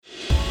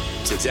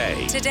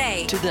Today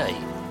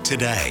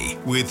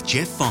with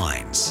Jeff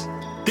Vines.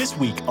 This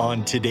week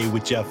on Today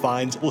with Jeff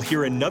Vines, we'll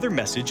hear another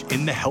message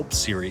in the Help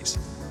series.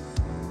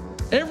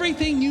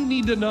 Everything you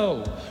need to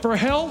know for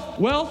health,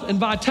 wealth, and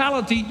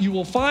vitality, you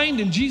will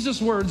find in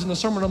Jesus' words in the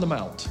Sermon on the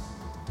Mount.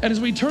 And as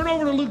we turn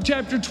over to Luke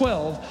chapter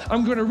 12,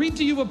 I'm going to read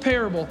to you a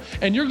parable,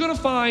 and you're going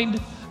to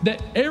find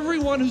that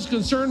everyone who's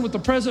concerned with the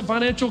present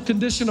financial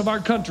condition of our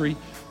country,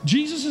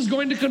 Jesus is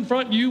going to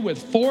confront you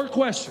with 4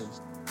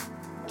 questions.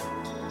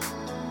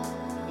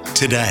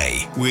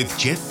 Today with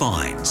Jeff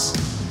Vines.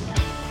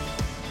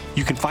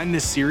 You can find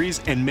this series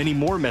and many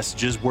more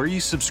messages where you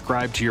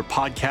subscribe to your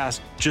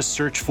podcast. Just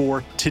search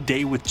for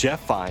Today with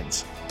Jeff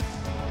Vines.